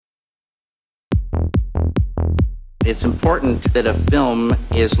It's important that a film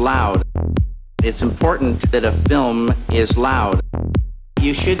is loud. It's important that a film is loud.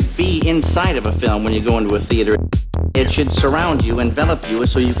 You should be inside of a film when you go into a theater. It should surround you, envelop you,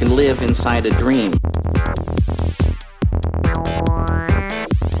 so you can live inside a dream.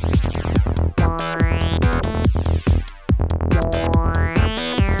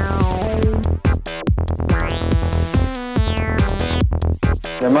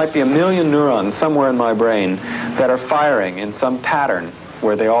 There might be a million neurons somewhere in my brain that are firing in some pattern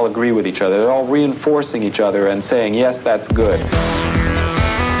where they all agree with each other. They're all reinforcing each other and saying, yes, that's good.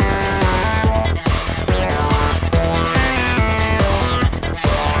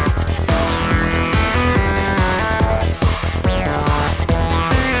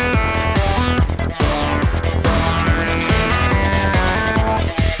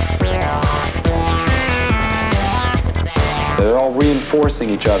 They're all reinforcing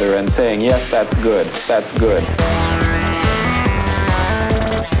each other and saying, yes, that's good, that's good.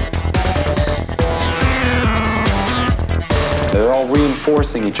 They're all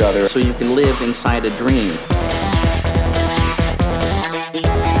reinforcing each other so you can live inside a dream.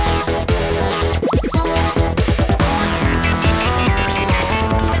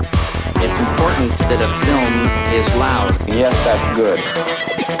 It's important that a film is loud. Yes, that's good.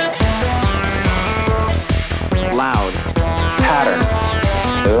 Loud. Pattern.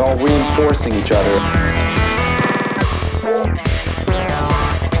 They're all reinforcing each other.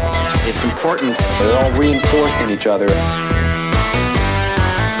 It's important. They're all reinforcing each other.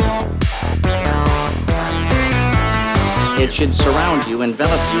 It should surround you,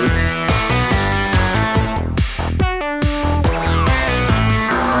 envelop you.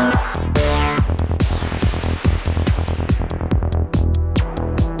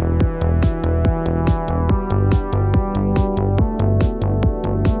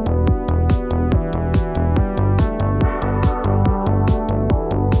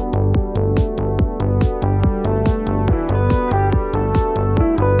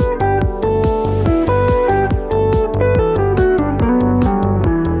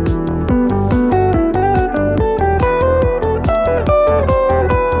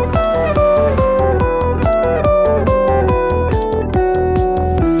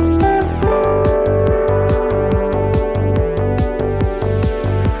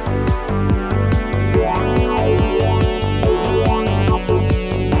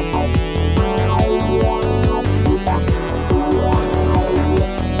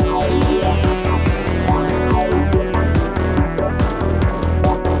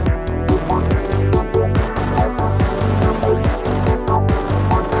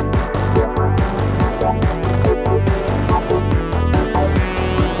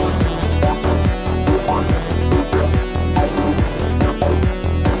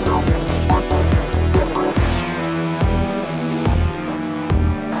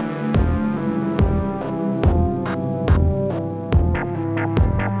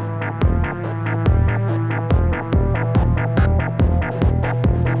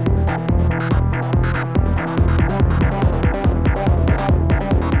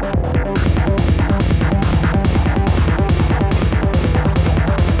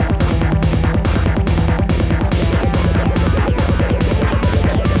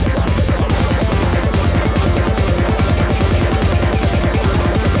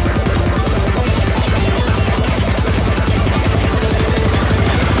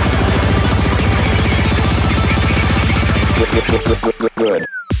 Good.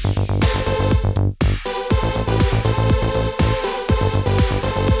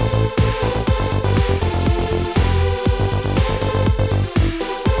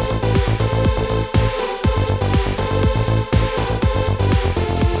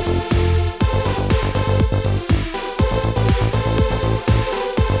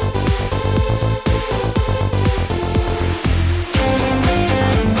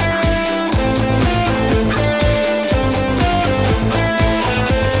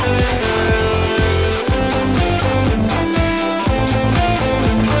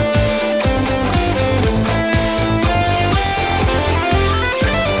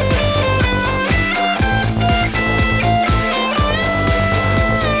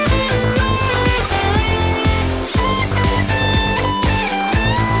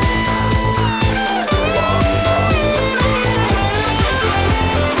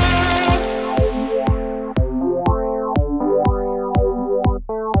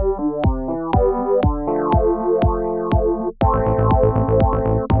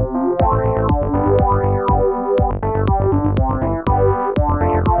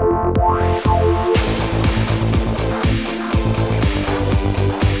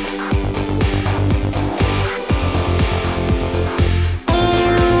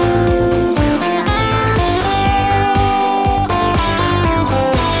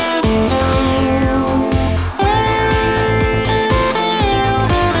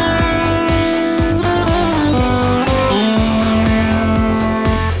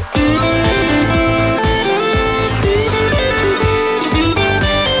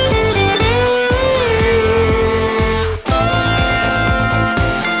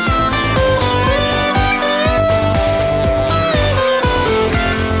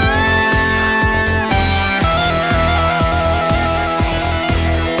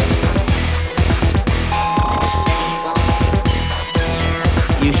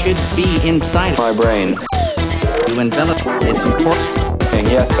 You should be inside my brain. You envelop. It's important.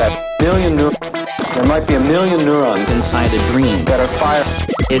 And yes, that million there might be a million neurons Inside a dream that are firing.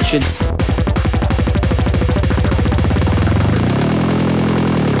 It should.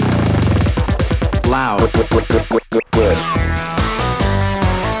 Loud.